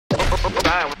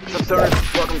Hi, what's up,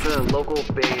 stoners? Welcome to the local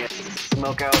band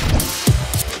Smokeout.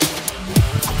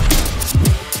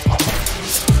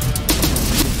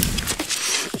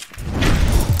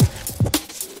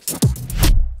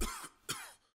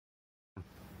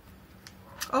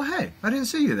 Oh hey, I didn't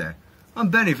see you there. I'm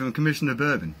Benny from Commissioner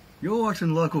Bourbon. You're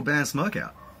watching local band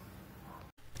Smokeout.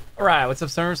 Alright, what's up,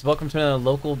 stoners? Welcome to another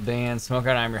local band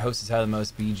Smokeout. I'm your host, Tyler the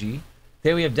Most BG.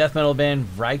 Today we have death metal band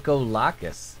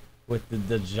Vrykolakas with the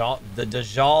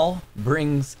Dajjal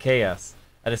Brings Chaos.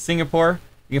 Out of Singapore,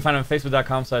 you can find them on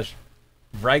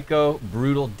facebook.com/Vryko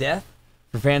Brutal Death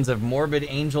for fans of Morbid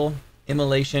Angel,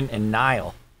 Immolation, and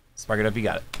Nile. Spark it up, you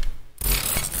got it.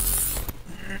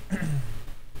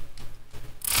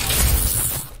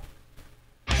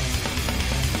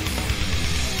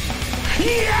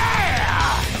 Yeah!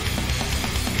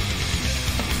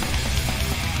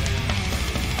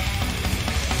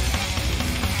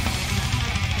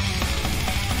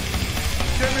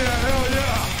 Give me a hell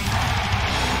yeah!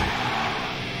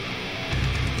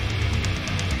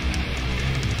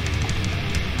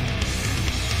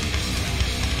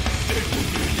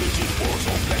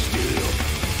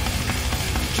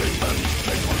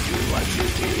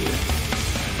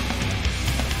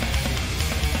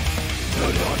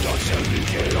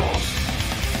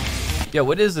 Yo,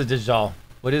 what is a Dajjal?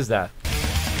 What is that?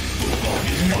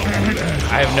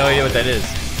 I have no idea what that is.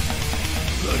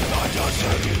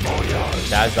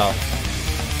 Dajjal.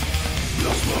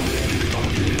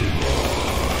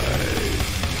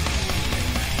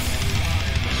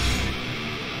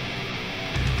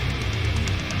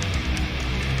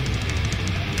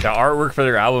 The artwork for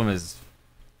their album is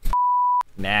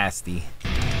nasty.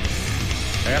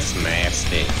 That's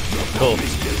nasty. Cool.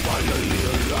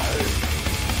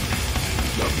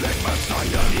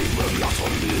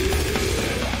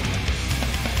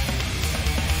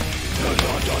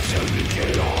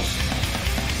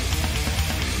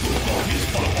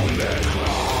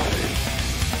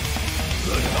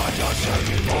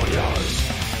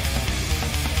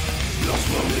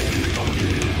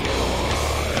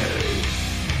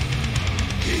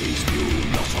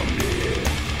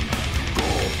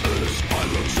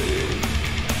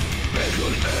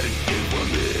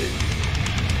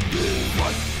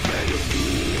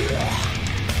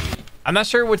 I'm not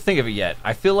sure what to think of it yet.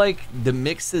 I feel like the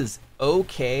mix is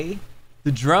okay.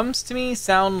 The drums to me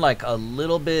sound like a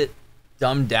little bit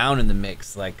dumbed down in the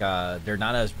mix. Like they're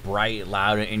not as bright,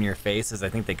 loud, and in your face as I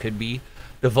think they could be.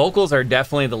 The vocals are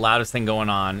definitely the loudest thing going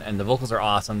on, and the vocals are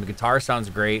awesome. The guitar sounds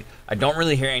great. I don't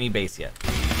really hear any bass yet.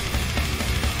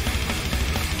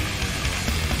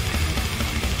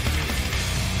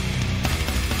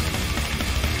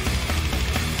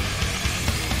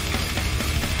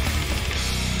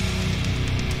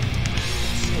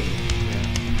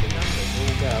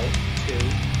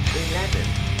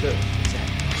 Look,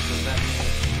 exactly. Does that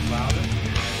mean louder?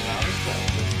 Louder? Well,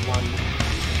 there's one.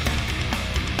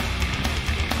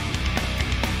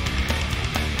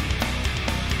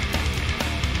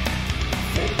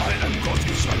 For I am God's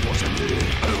beside what's in me.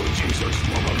 Oh, Jesus,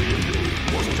 mama me in me.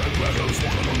 Wasn't that where those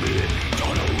walking on me?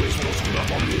 God always was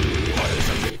up on me.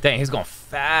 Dang, he's going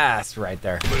fast right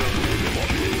there.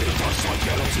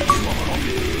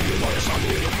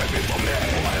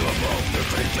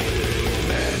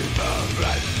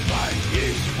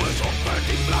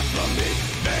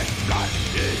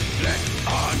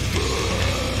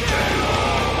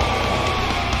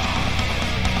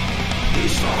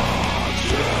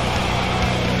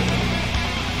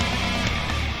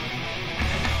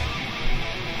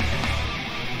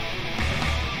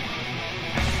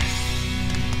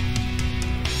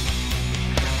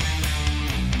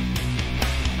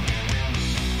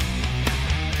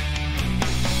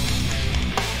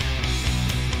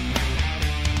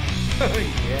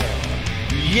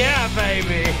 Yeah,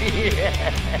 baby!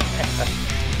 Yeah!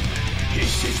 He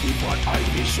sees me what I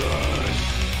vision.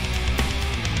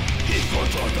 He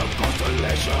controls the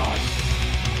constellation.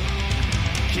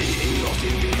 He heals the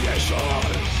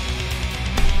creation.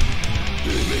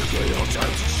 He makes chaos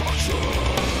and destruction.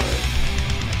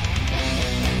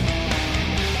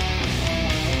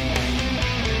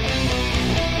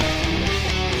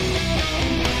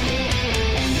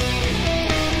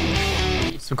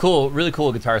 Some cool, really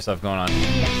cool guitar stuff going on.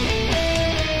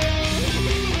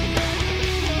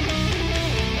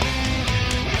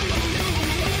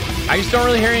 I just don't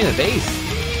really hear any of the bass.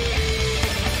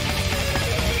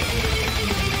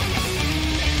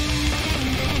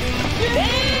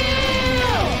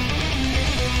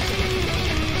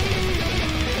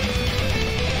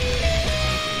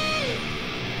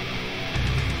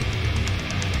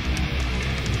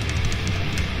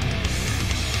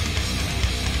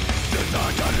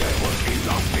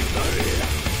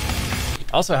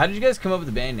 Also, how did you guys come up with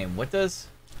the band name? What does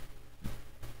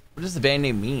the band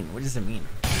name mean? What does it mean?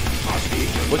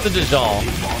 What's a Dajjal?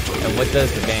 And what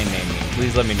does the band name mean?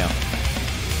 Please let me know.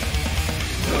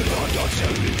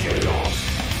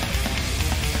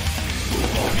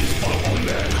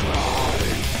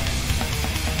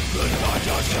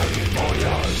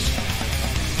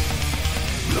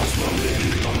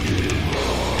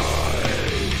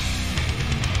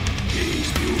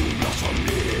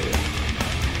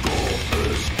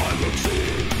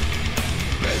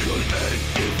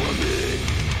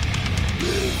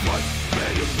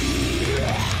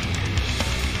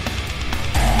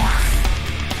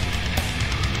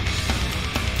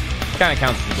 Kind of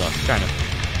counts as a book, kind of.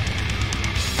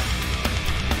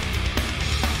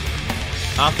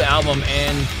 Off the album,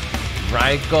 and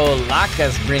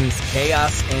Vrykolakas brings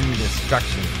chaos and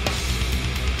destruction.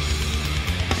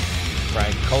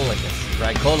 Vrykolakas. Is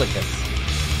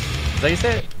that how you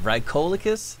say it?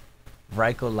 Vrykolakas?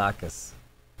 Vrykolakas.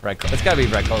 It's gotta be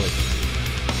Vrykolakas.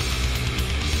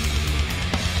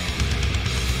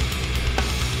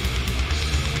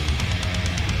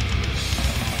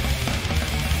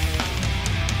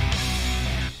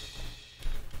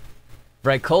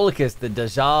 Vrykolakas, the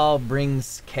Dajjal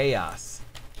brings chaos.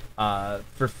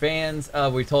 For fans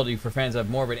of, we told you, for fans of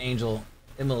Morbid Angel,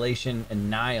 Immolation, and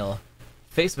Nile,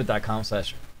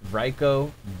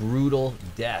 Facebook.com/Vryko Brutal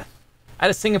Death.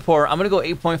 Out of Singapore, I'm gonna go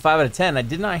 8.5 out of 10. I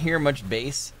did not hear much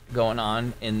bass going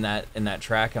on in that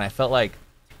track, and I felt like,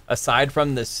 aside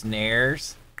from the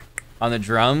snares on the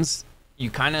drums,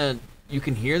 you can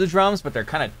hear the drums, but they're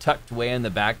kind of tucked way in the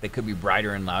back. They could be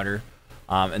brighter and louder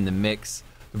in the mix.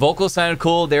 The vocals sounded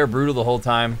cool. They were brutal the whole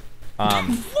time.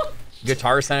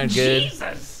 Guitar sounded good.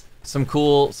 Jesus. Some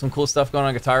cool stuff going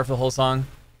on guitar for the whole song.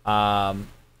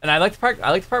 And I liked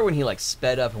the part when he like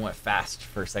sped up and went fast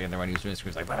for a second there when he was doing the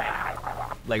screams,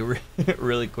 like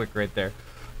really quick right there.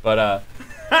 But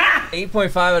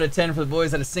 8.5 out of 10 for the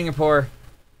boys out of Singapore.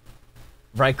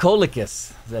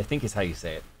 Vrykolakas, I think is how you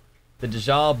say it. The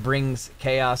Dajjal brings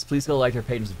chaos. Please go like their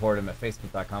page and support him at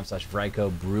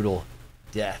Facebook.com/Vryko Brutal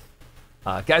Death.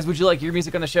 Guys, would you like your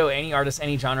music on the show? Any artist,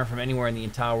 any genre from anywhere in the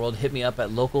entire world, hit me up at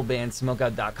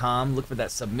localbandsmokeout.com. Look for that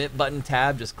submit button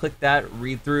tab. Just click that,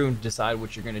 read through, and decide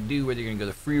what you're going to do, whether you're going to go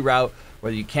the free route,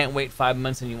 whether you can't wait 5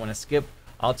 months and you want to skip.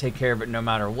 I'll take care of it no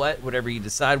matter what. Whatever you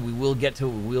decide, we will get to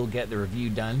it. We will get the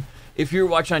review done. If you're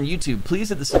watching on YouTube, please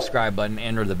hit the subscribe button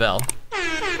and or the bell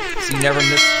so you never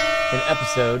miss an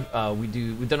episode.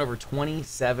 We've done over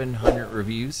 2,700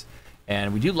 reviews,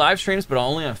 and we do live streams, but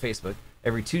only on Facebook.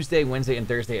 Every Tuesday, Wednesday, and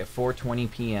Thursday at 4:20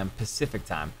 p.m. Pacific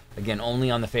time. Again, only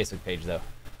on the Facebook page, though.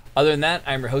 Other than that,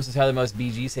 I'm your host, Tyler Most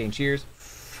BG, saying cheers.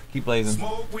 Keep blazing.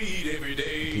 Smoke weed every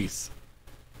day. Peace.